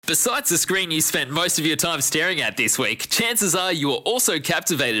Besides the screen you spent most of your time staring at this week, chances are you are also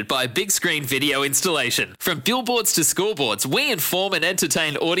captivated by a big screen video installation. From billboards to scoreboards, we inform and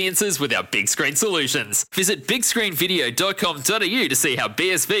entertain audiences with our big screen solutions. Visit bigscreenvideo.com.au to see how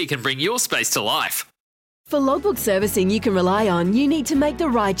BSV can bring your space to life. For logbook servicing you can rely on, you need to make the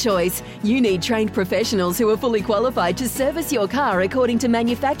right choice. You need trained professionals who are fully qualified to service your car according to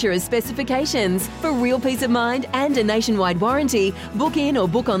manufacturer's specifications. For real peace of mind and a nationwide warranty, book in or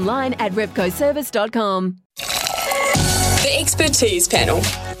book online at repcoservice.com. The Expertise Panel,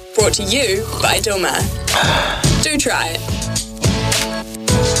 brought to you by Dilmah. Do try it.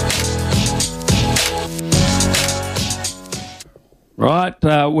 Right,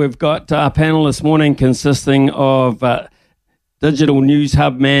 we've got our panel this morning consisting of Digital News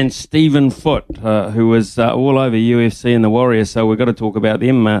Hub man Stephen Foote, who is all over UFC and the Warriors, so we've got to talk about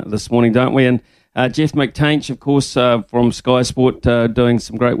them this morning, don't we? And Jeff McTainch, of course, from Sky Sport, doing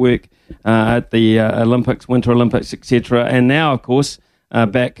some great work at the Olympics, Winter Olympics, etc. And now, of course,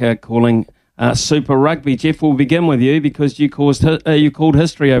 back calling Super Rugby. Jeff, we'll begin with you because you called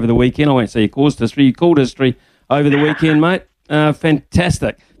history over the weekend. I won't say you caused history, you called history over the weekend, mate.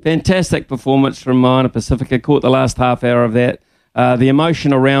 Fantastic performance from Moana Pacifica. Caught the last half hour of that. The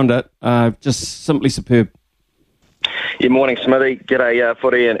emotion around it, just simply superb. Yeah, morning, Smithy. G'day,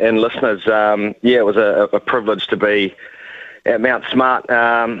 footy and listeners. It was a privilege to be at Mount Smart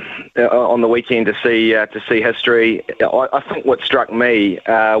on the weekend to see history. I think what struck me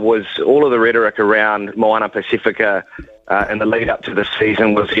was all of the rhetoric around Moana Pacifica in the lead up to this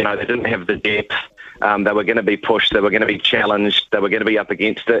season was, they didn't have the depth. They were going to be pushed, they were going to be challenged, they were going to be up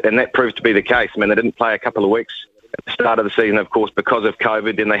against it, and that proved to be the case. I mean, they didn't play a couple of weeks at the start of the season, of course, because of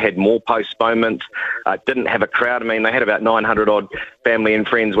COVID. Then they had more postponements, didn't have a crowd. I mean, they had about 900-odd family and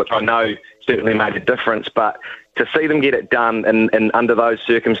friends, which I know certainly made a difference, but to see them get it done and under those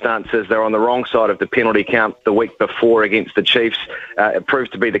circumstances, they're on the wrong side of the penalty count the week before against the Chiefs. It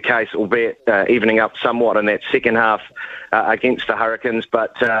proved to be the case, albeit evening up somewhat in that second half against the Hurricanes,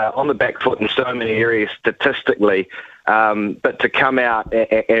 but on the back foot in so many areas statistically. But to come out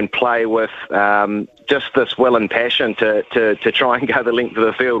and play with just this will and passion to try and go the length of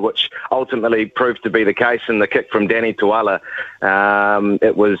the field, which ultimately proved to be the case in the kick from Danny Tuala.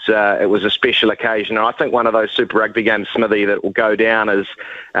 It was a special occasion, and I think one of those Super Rugby games, Smithy, that will go down as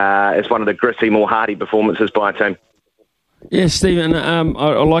one of the gritty, more hardy performances by a team. Yeah, Stephen, I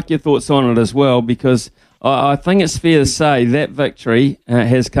like your thoughts on it as well, because I think it's fair to say that victory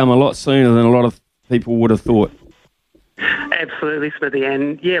has come a lot sooner than a lot of people would have thought. Absolutely, Smithy,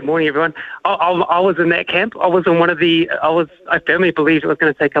 and morning everyone. I was in that camp. I firmly believed it was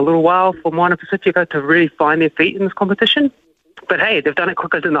going to take a little while for Moana Pacifica to really find their feet in this competition. But hey, they've done it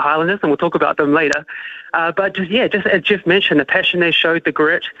quicker than the Highlanders, and we'll talk about them later. But just as Jeff mentioned, the passion they showed, the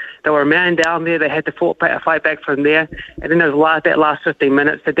grit. They were a man down there. They had to fight back from there. And then that last 15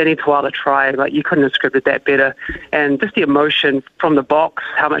 minutes, the Danny Tuala try, you couldn't have scripted that better. And just the emotion from the box,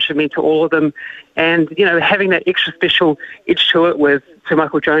 how much it meant to all of them. And, having that extra special edge to it with Sir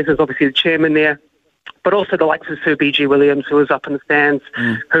Michael Jones, who's obviously the chairman there, but also the likes of Sir B.G. Williams, who was up in the stands,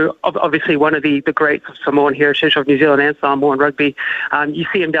 who obviously one of the greats of Samoan heritage of New Zealand and Samoan rugby. You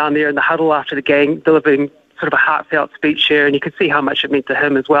see him down there in the huddle after the game, delivering sort of a heartfelt speech here, and you could see how much it meant to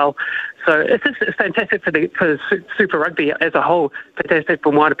him as well. So it's fantastic for Super Rugby as a whole, fantastic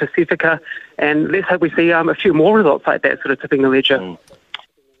for Moana Pacifica, and let's hope we see a few more results like that sort of tipping the ledger.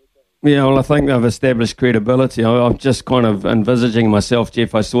 Yeah, well, I think they've established credibility. I'm just kind of envisaging myself,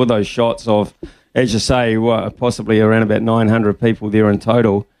 Jeff. I saw those shots of, as you say, possibly around about 900 people there in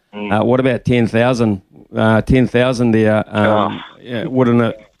total. What about 10,000? 10,000 there. Wouldn't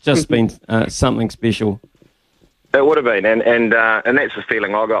it just been something special? It would have been, and that's the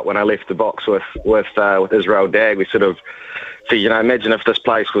feeling I got when I left the box with Israel Dag. We sort of see, imagine if this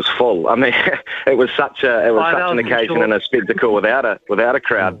place was full. I mean, it was such an occasion and a spectacle without a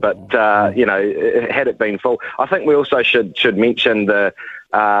crowd. But had it been full, I think we also should mention the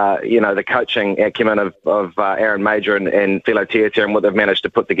coaching acumen of Aaron Major and Philo Tiatia and what they've managed to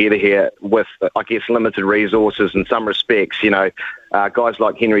put together here with, I guess, limited resources in some respects. Guys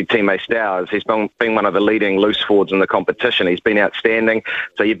like Henry Time Stowers, he's been one of the leading loose forwards in the competition. He's been outstanding.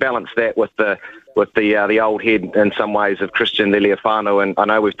 So you balance that with the old head in some ways of Christian Leali'ifano, and I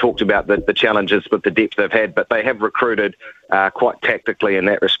know we've talked about the challenges with the depth they've had, but they have recruited quite tactically in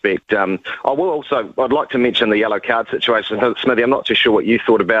that respect. I'd like to mention the yellow card situation. Smithy, I'm not too sure what you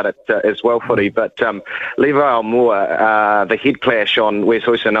thought about it as well, footy, but Levi Almua, the head clash on Wes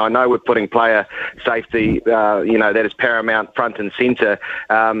Huson, I know we're putting player safety, that is paramount front and centre.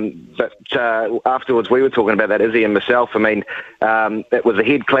 But afterwards, we were talking about that, Izzy and myself. I mean, it was a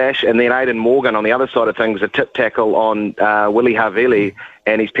head clash, and then Aidan Morgan on the other side of things, a tip tackle on Willie Havili,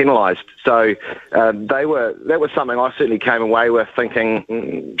 and he's penalised. So that was something I certainly came away with thinking,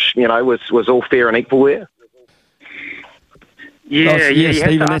 was all fair and equal there. Yeah,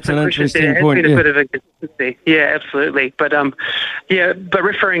 Stephen, that's an interesting point. Been a bit of inconsistency. Yeah, absolutely. But but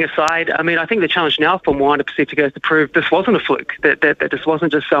refereeing aside, I mean, I think the challenge now for Moana to go is to prove this wasn't a fluke. That this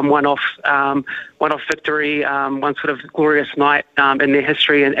wasn't just some one-off victory, one sort of glorious night in their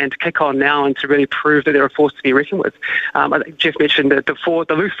history, and to kick on now and to really prove that they're a force to be reckoned with. I think Jeff mentioned that the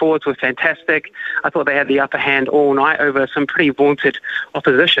loose forwards were fantastic. I thought they had the upper hand all night over some pretty vaunted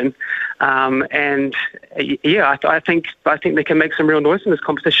opposition. I think they can make some real noise in this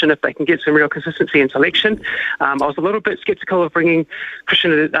competition if they can get some real consistency in selection. I was a little bit sceptical of bringing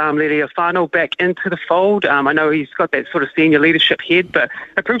Christian Leali'ifano back into the fold. I know he's got that sort of senior leadership head, but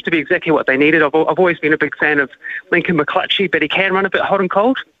it proved to be exactly what they needed. I've always been a big fan of Lincoln McClutchie, but he can run a bit hot and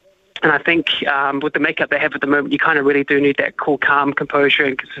cold. And I think with the makeup they have at the moment, you kind of really do need that cool, calm composure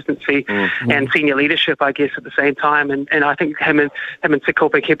and consistency and senior leadership, I guess, at the same time. And I think him and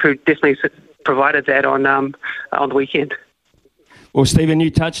Sekope Kepu definitely provided that on the weekend. Well, Stephen, you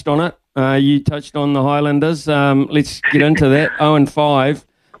touched on it. You touched on the Highlanders. Let's get into that. 0-5.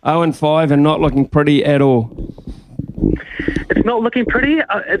 0-5 and not looking pretty at all. It's not looking pretty.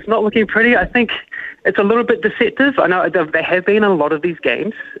 I think it's a little bit deceptive. I know they have been in a lot of these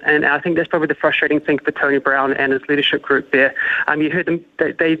games, and I think that's probably the frustrating thing for Tony Brown and his leadership group there. You heard them;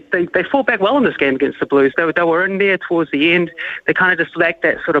 they fought back well in this game against the Blues. They were in there towards the end. They kind of just lacked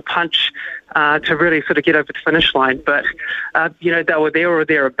that sort of punch to really sort of get over the finish line. But they were there or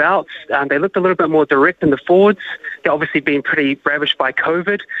thereabouts. They looked a little bit more direct in the forwards. They've obviously been pretty ravaged by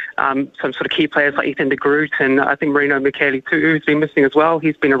COVID. Some sort of key players like Ethan de Groot and I think Marino Michele too, who's been missing as well.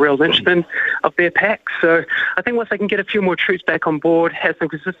 He's been a real linchpin of their pack. So I think once they can get a few more troops back on board, have some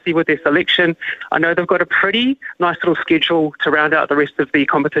consistency with their selection, I know they've got a pretty nice little schedule to round out the rest of the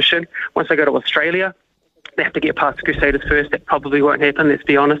competition. Once they go to Australia, they have to get past the Crusaders first. That probably won't happen, let's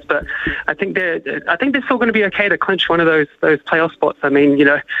be honest. But I think they're still going to be okay to clinch one of those playoff spots. I mean,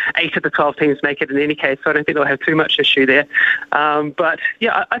 8 of the 12 teams make it in any case, so I don't think they'll have too much issue there. But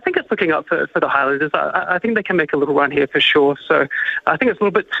yeah, I think it's looking up for the Highlanders. I think they can make a little run here for sure. So I think it's a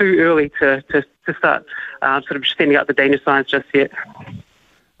little bit too early to start sort of sending out the danger signs just yet.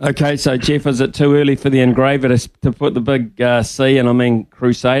 Okay, so Jeff, is it too early for the engraver to put the big C, and I mean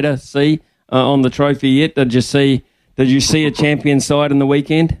Crusader C, on the trophy yet? Did you see a champion side in the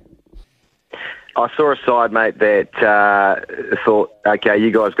weekend? I saw a side, mate, that thought, okay,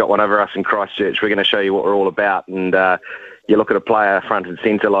 you guys got one over us in Christchurch. We're going to show you what we're all about. And you look at a player front and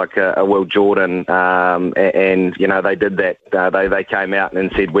centre like a Will Jordan, and they did that. They came out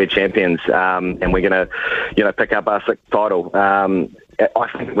and said we're champions, and we're going to pick up our 6th title. I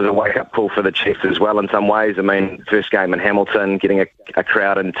think it was a wake-up call for the Chiefs as well in some ways. I mean, first game in Hamilton, getting a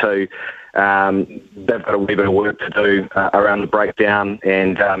crowd in too. They've got a wee bit of work to do around the breakdown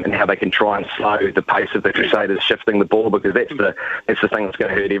and how they can try and slow the pace of the Crusaders shifting the ball, because that's the thing that's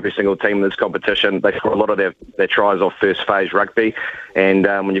going to hurt every single team in this competition. They score a lot of their tries off first phase rugby, and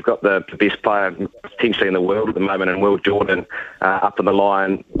when you've got the best player potentially in the world at the moment in Will Jordan up in the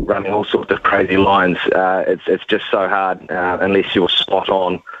line running all sorts of crazy lines, it's just so hard unless you're spot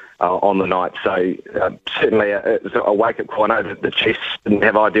on the night. So certainly it's a wake-up call. I know that the Chiefs didn't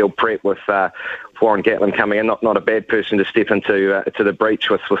have ideal prep with Warren Gatlin coming in. Not a bad person to step into the breach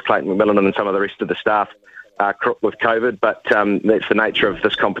with Clayton McMillan and some of the rest of the staff with COVID, but that's the nature of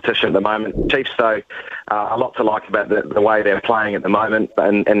this competition at the moment. Chiefs, though, a lot to like about the way they're playing at the moment.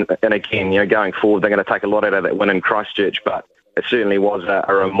 And again, going forward, they're going to take a lot out of that win in Christchurch, but it certainly was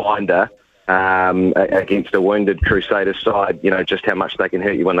a reminder against a wounded Crusaders side, just how much they can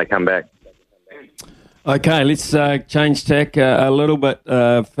hurt you when they come back. Okay, let's change tack a little bit,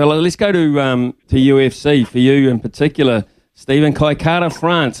 fella. Let's go to UFC for you in particular, Stephen. Kai Kara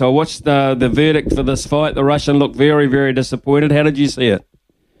France. I watched the verdict for this fight. The Russian looked very, very disappointed. How did you see it?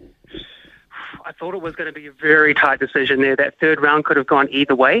 I thought it was going to be a very tight decision there. That third round could have gone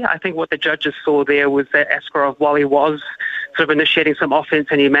either way. I think what the judges saw there was that Askarov, while he was sort of initiating some offense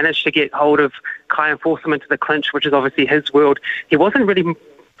and he managed to get hold of Kai and force him into the clinch, which is obviously his world, he wasn't really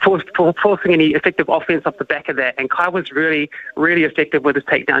forcing any effective offense off the back of that. And Kai was really, really effective with his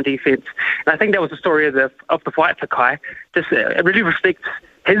takedown defense. And I think that was the story of the fight for Kai. Just it really reflects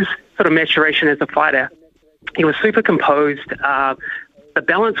his sort of maturation as a fighter. He was super composed. the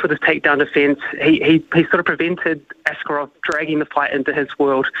balance with his takedown defense, he sort of prevented Askarov dragging the fight into his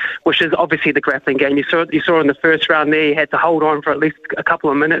world, which is obviously the grappling game. You saw in the first round there, he had to hold on for at least a couple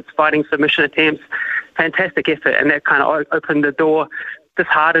of minutes, fighting submission attempts. Fantastic effort, and that kind of opened the door,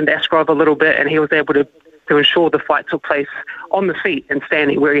 disheartened Askarov a little bit, and he was able to ensure the fight took place on the feet and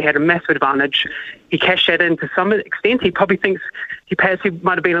standing, where he had a massive advantage. He cashed that in to some extent. He probably thinks he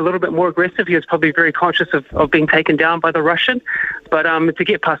might have been a little bit more aggressive. He was probably very conscious of being taken down by the Russian. But to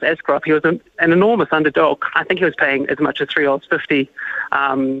get past Askarov, he was an enormous underdog. I think he was paying as much as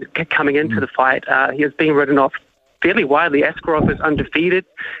 $3.50 coming into the fight. He was being ridden off fairly widely. Askarov is undefeated.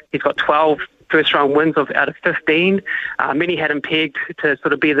 He's got 12 first-round wins out of 15. Many had him pegged to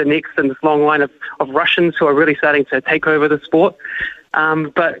sort of be the next in this long line of Russians who are really starting to take over the sport.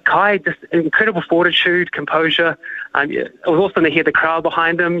 But Kai, just incredible fortitude, composure. It was awesome to hear the crowd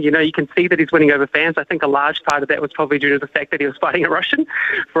behind him. You can see that he's winning over fans. I think a large part of that was probably due to the fact that he was fighting a Russian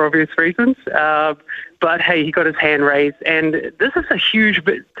for obvious reasons. But hey, he got his hand raised. And this is a huge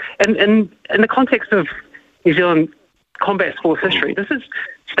bit, in the context of New Zealand combat sports history, this is,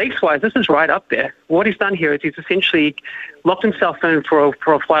 stakes-wise, this is right up there. What he's done here is he's essentially locked himself in for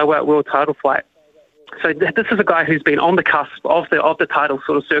a flyweight world title fight. So this is a guy who's been on the cusp of the title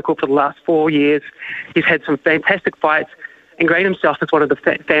sort of circle for the last 4 years. He's had some fantastic fights, ingrained himself as one of the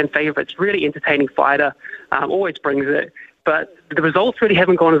fan favourites, really entertaining fighter, always brings it. But the results really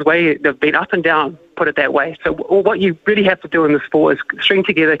haven't gone his way. They've been up and down, put it that way. So what you really have to do in this sport is string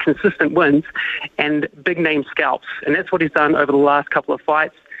together consistent wins and big-name scalps. And that's what he's done over the last couple of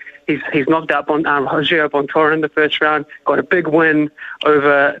fights. He's knocked out Rogerio Bontorin in the first round, got a big win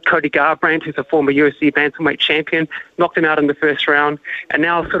over Cody Garbrandt, who's a former UFC bantamweight champion, knocked him out in the first round, and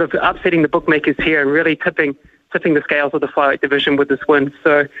now sort of upsetting the bookmakers here and really tipping the scales of the flyweight division with this win.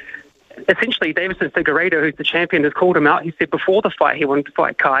 So essentially, Davison Figueiredo, who's the champion, has called him out. He said before the fight he wanted to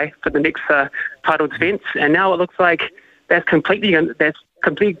fight Kai for the next title defense, and now it looks like that's going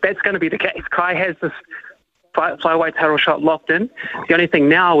to be the case. Kai has this flyweight title shot locked in. The only thing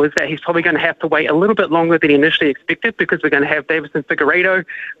now is that he's probably going to have to wait a little bit longer than he initially expected, because we're going to have Davison Figueiredo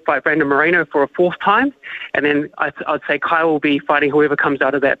fight Brandon Moreno for a fourth time, and then I'd say Kai will be fighting whoever comes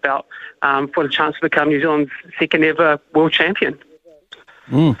out of that bout for the chance to become New Zealand's second ever world champion.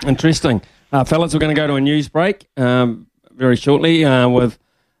 Interesting. Fellas, we're going to go to a news break very shortly with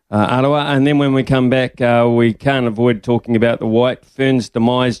Arawa, and then when we come back, we can't avoid talking about the White Ferns'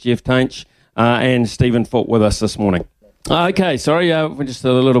 demise, Jeff Tainch, and Stephen Foote with us this morning. Okay, sorry, just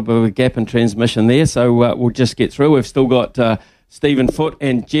a little bit of a gap in transmission there, so we'll just get through. We've still got Stephen Foote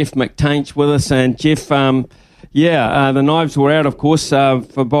and Jeff McTainch with us, and Jeff, the knives were out, of course,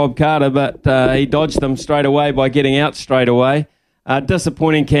 for Bob Carter, but he dodged them straight away by getting out straight away.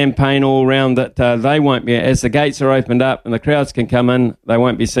 Disappointing campaign all round that they won't be, as the gates are opened up and the crowds can come in, they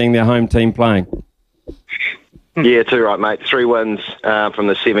won't be seeing their home team playing. Yeah, too right, mate. 3 wins from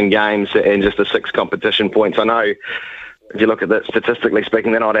the 7 games and just the 6 competition points. I know if you look at that statistically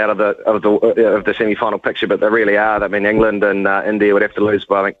speaking, they're not out of the semi-final picture, but they really are. I mean, England and India would have to lose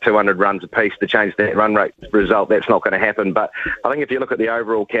by, I think, 200 runs apiece to change that run rate result. That's not going to happen. But I think if you look at the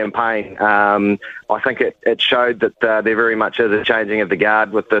overall campaign, I think it showed that there very much is a changing of the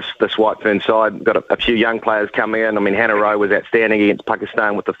guard with this White Fern side. Got a few young players coming in. I mean, Hannah Rowe was outstanding against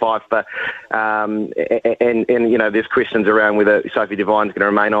Pakistan with the fifer. And there's questions around whether Sophie Devine's going to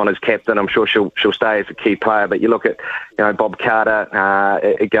remain on as captain. I'm sure she'll stay as a key player. But you look at Bob Carter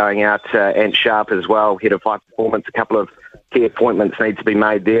going out, Ant Sharp as well, head of high performance. A couple of key appointments need to be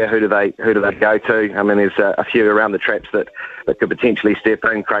made there. Who do they go to? I mean, there's a few around the traps that could potentially step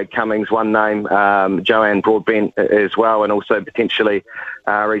in. Craig Cummings, one name, Joanne Broadbent as well, and also potentially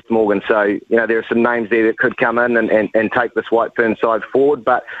Reece Morgan. So, there are some names there that could come in and take this White Fern side forward.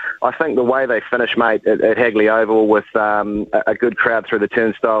 But I think the way they finished, mate, at Hagley Oval with a good crowd through the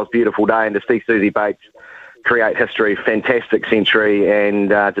turnstiles, beautiful day, and to see Susie Bates create history, fantastic century, and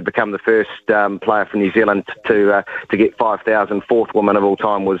to become the first player from New Zealand to get 5,000, fourth woman of all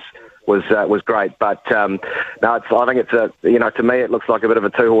time was great. But I think it's to me it looks like a bit of a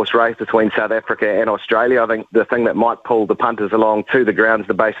 2-horse race between South Africa and Australia. I think the thing that might pull the punters along to the grounds,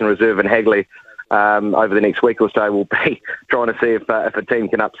 the Basin Reserve in Hagley, over the next week or so will be trying to see if a team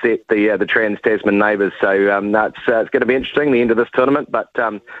can upset the Trans-Tasman neighbours. So it's going to be interesting, the end of this tournament, but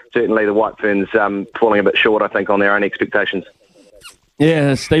certainly the White Ferns falling a bit short, I think, on their own expectations.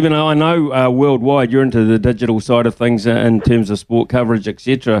 Yeah, Stephen, I know worldwide you're into the digital side of things in terms of sport coverage,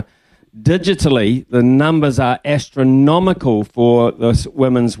 etc. Digitally, the numbers are astronomical for this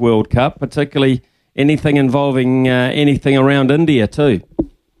Women's World Cup, particularly anything involving anything around India too.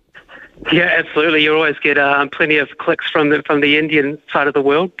 Yeah, absolutely. You always get plenty of clicks from the Indian side of the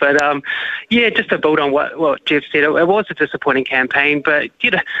world. But, just to build on what Jeff said, it was a disappointing campaign. But,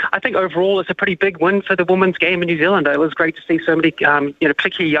 I think overall it's a pretty big win for the women's game in New Zealand. It was great to see so many,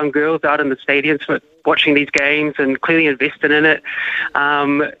 particularly young girls out in the stadiums watching these games and clearly invested in it.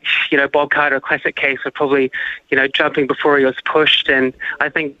 Bob Carter, a classic case of probably, jumping before he was pushed. And I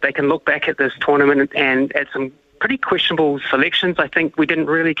think they can look back at this tournament and at some pretty questionable selections. I think we didn't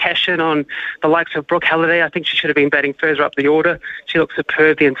really cash in on the likes of Brooke Halliday. I think she should have been batting further up the order. She looked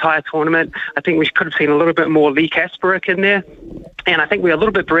superb the entire tournament. I think we could have seen a little bit more Lee Kasparek in there. And I think we were a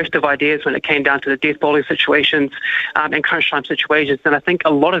little bit bereft of ideas when it came down to the death bowling situations and crunch time situations. And I think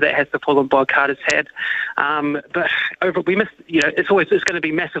a lot of that has to fall on Bob Carter's head. But we missed. It's going to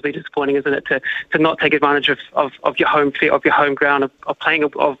be massively disappointing, isn't it, to not take advantage of your home ground, of playing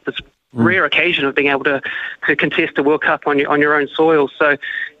of this rare occasion of being able to contest a World Cup on your own soil. So,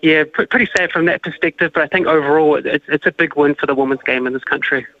 yeah, pretty sad from that perspective. But I think overall it's a big win for the women's game in this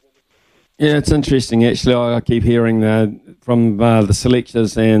country. Yeah, it's interesting, actually. I keep hearing from the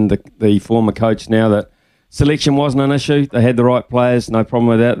selectors and the former coach now that selection wasn't an issue. They had the right players, no problem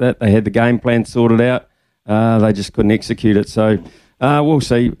with that. They had the game plan sorted out. They just couldn't execute it. So we'll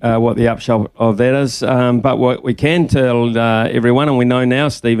see what the upshot of that is. But what we can tell everyone, and we know now,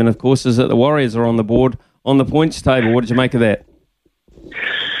 Stephen, of course, is that the Warriors are on the board on the points table. What did you make of that?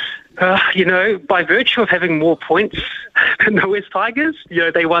 By virtue of having more points than the West Tigers,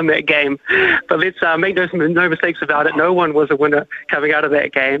 they won that game. But let's make no mistakes about it. No one was a winner coming out of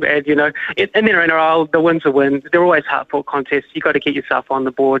that game. And, in the NRL, the win's a win. They're always hard-fought contests. You've got to get yourself on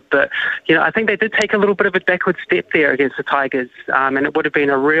the board. But, I think they did take a little bit of a backward step there against the Tigers. And it would have been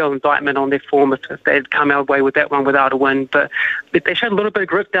a real indictment on their form if they had come our way with that one without a win. But they showed a little bit of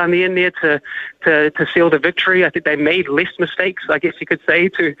grit down the end there to seal the victory. I think they made less mistakes, I guess you could say,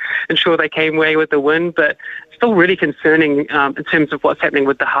 to ensure they came away with the win, but still really concerning in terms of what's happening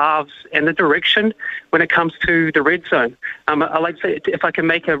with the halves and the direction when it comes to the red zone. I like to say, if I can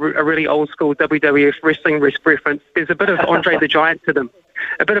make a really old school WWF wrestling reference, there's a bit of Andre the Giant to them.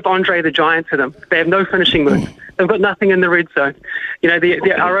 They have no finishing moves. They've got nothing in the red zone.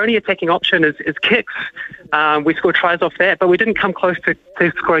 Our only attacking option is kicks. We scored tries off that, but we didn't come close to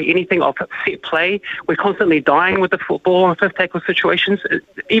scoring anything off set play. We're constantly dying with the football on fifth tackle situations,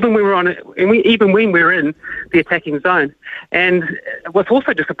 even when we're in the attacking zone. And what's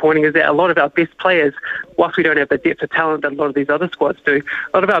also disappointing is that a lot of our best players, whilst we don't have the depth of talent that a lot of these other squads do,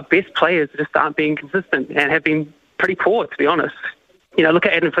 a lot of our best players just aren't being consistent and have been pretty poor, to be honest. Look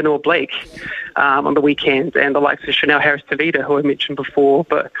at Adam Fanua-Blake on the weekend and the likes of Chanel Harris-Tavita, who I mentioned before.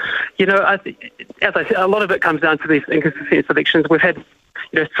 But, as I said, a lot of it comes down to these inconsistent selections. We've had,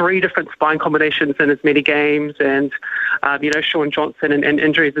 3 different spine combinations in as many games and, Sean Johnson and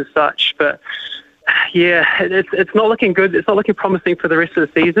injuries as such. But, yeah, it's not looking good. It's not looking promising for the rest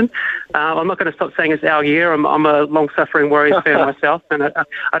of the season. I'm not going to stop saying it's our year. I'm a long-suffering Warriors fan myself, and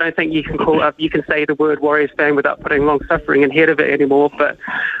I don't think you can say the word Warriors fan without putting long-suffering ahead of it anymore. But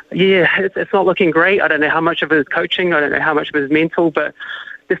yeah, it's not looking great. I don't know how much of it is coaching. I don't know how much of it is mental. But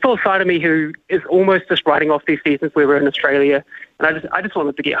there's still a side of me who is almost just writing off these seasons where we're in Australia. And I just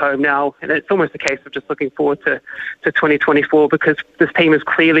wanted to get home now. And it's almost a case of just looking forward to 2024 because this team is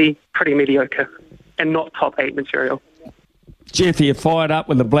clearly pretty mediocre and not top 8 material. Jeff, are you fired up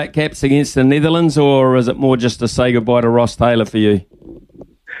with the Black Caps against the Netherlands, or is it more just to say goodbye to Ross Taylor for you?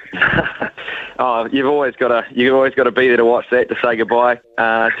 You've always got to be there to watch that, to say goodbye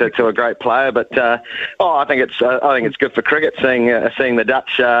to a great player. But I think it's good for cricket seeing the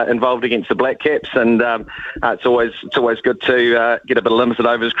Dutch involved against the Black Caps, and it's always good to get a bit of limited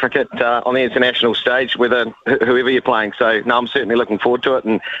overs cricket on the international stage with whoever you're playing. So no, I'm certainly looking forward to it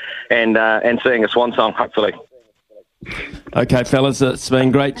and seeing a swan song hopefully. Okay, fellas, it's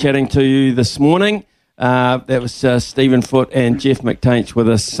been great chatting to you this morning. That was Stephen Foote and Jeff McTainch with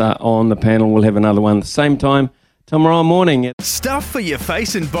us on the panel. We'll have another one at the same time tomorrow morning. Stuff for your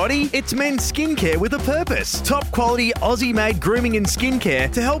face and body? It's men's skincare with a purpose. Top quality Aussie-made grooming and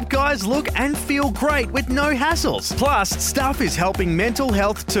skincare to help guys look and feel great with no hassles. Plus, Stuff is helping mental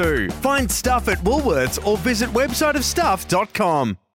health too. Find Stuff at Woolworths or visit websiteofstuff.com.